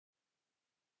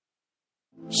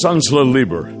Sansla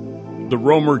Lieber, the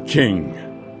Romer king,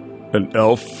 an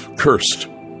elf cursed.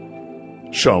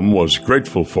 Shum was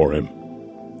grateful for him.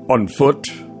 On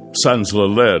foot, Sansla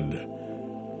led.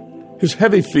 His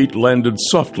heavy feet landed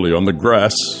softly on the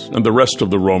grass, and the rest of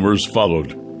the roamers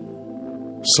followed.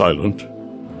 Silent,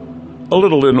 a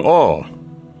little in awe.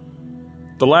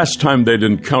 The last time they'd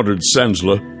encountered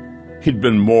Sansla, he'd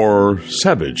been more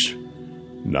savage.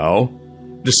 Now,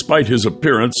 despite his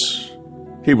appearance,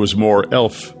 he was more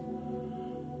elf.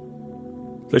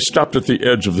 They stopped at the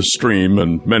edge of the stream,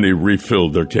 and many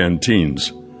refilled their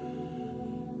canteens.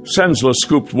 Sansla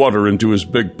scooped water into his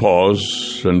big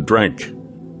paws and drank.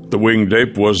 The winged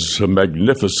ape was a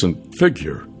magnificent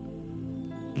figure.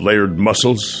 Layered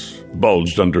muscles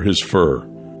bulged under his fur.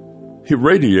 He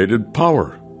radiated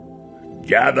power.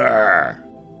 "Gather,"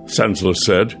 Sansla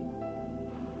said.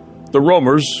 The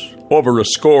roamers, over a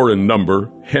score in number,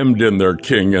 hemmed in their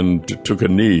king and took a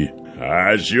knee.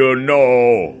 "As you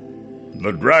know,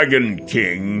 the Dragon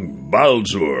King,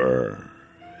 Baldur,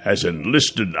 has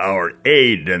enlisted our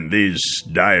aid in these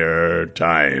dire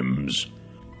times.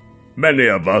 Many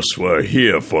of us were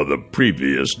here for the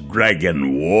previous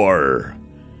Dragon War.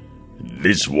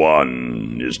 This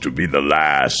one is to be the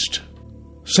last."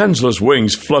 Sansla's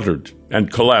wings fluttered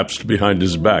and collapsed behind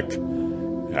his back.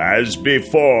 "As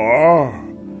before,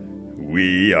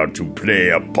 we are to play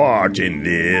a part in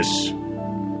this,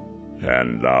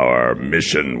 and our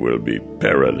mission will be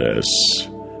perilous.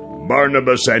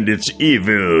 Barnabas and its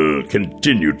evil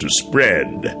continue to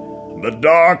spread. The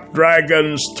dark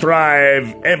dragons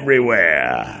thrive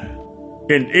everywhere.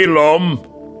 In Ilum,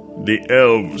 the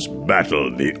elves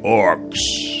battle the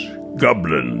orcs,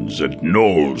 goblins, and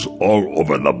gnolls all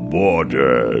over the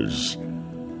borders.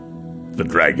 The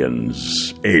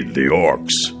dragons aid the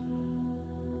orcs.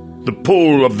 The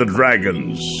pool of the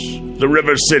dragons, the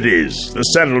river cities, the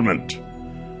settlement,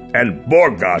 and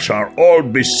Borgash are all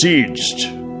besieged,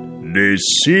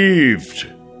 deceived.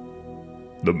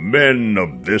 The men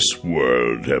of this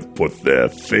world have put their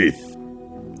faith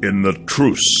in the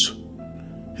truce."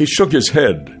 He shook his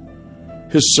head.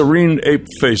 His serene ape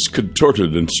face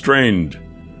contorted and strained.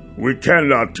 "We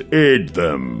cannot aid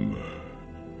them.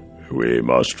 We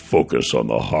must focus on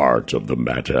the heart of the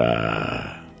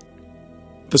matter."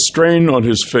 The strain on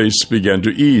his face began to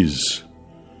ease.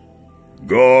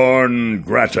 "Gorn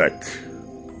Gratek,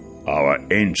 our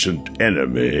ancient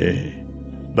enemy,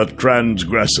 the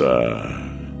transgressor,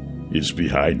 is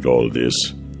behind all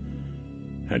this,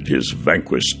 and his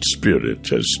vanquished spirit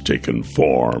has taken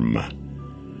form.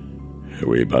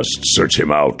 We must search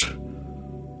him out.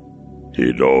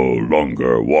 He no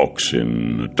longer walks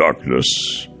in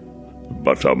darkness,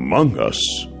 but among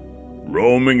us,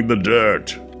 roaming the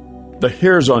dirt." The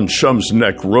hairs on Shum's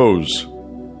neck rose.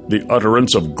 The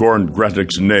utterance of Gorn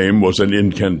Gratek's name was an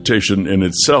incantation in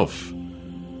itself.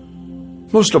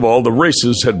 Most of all, the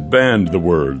races had banned the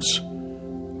words.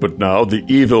 But now the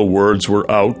evil words were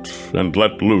out and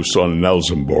let loose on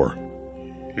Nelzambor.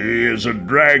 "He is a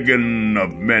dragon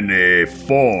of many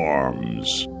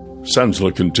forms,"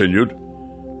 Sansla continued.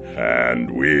 "and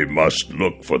we must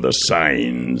look for the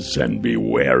signs and be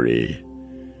wary.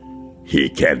 He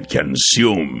can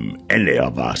consume any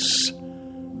of us,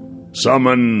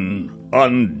 summon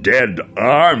undead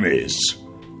armies,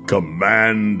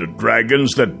 command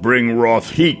dragons that bring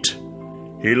wrath heat.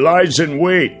 He lies in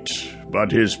wait,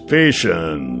 but his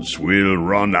patience will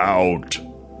run out.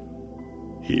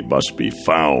 He must be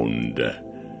found.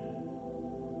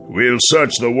 We'll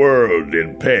search the world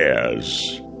in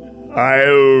pairs.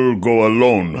 I'll go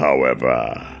alone,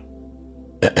 however."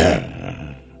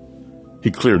 He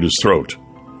cleared his throat.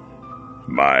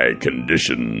 "My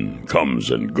condition comes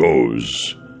and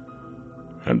goes,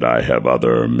 and I have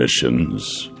other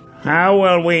missions." "How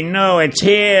will we know it's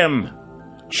him?"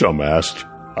 Shum asked.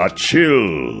 "A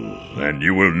chill, and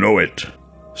you will know it."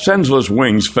 Sansla's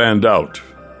wings fanned out.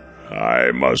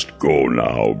 "I must go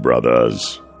now,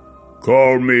 brothers.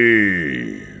 Call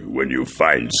me when you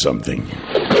find something."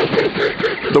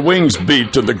 The wings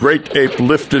beat and the great ape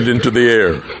lifted into the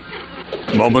air.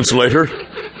 Moments later,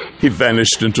 he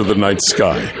vanished into the night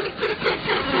sky.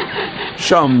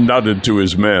 Shum nodded to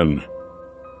his men.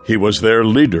 He was their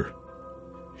leader.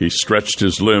 He stretched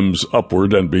his limbs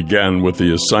upward and began with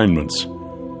the assignments.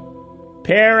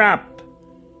 "Pair up.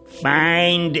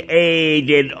 Find aid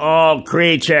in all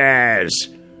creatures.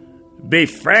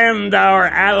 Befriend our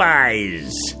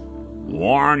allies.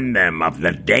 Warn them of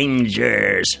the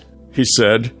dangers," he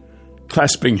said,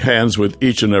 clasping hands with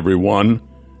each and every one.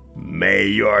 "May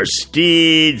your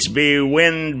steeds be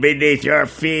wind beneath your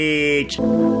feet.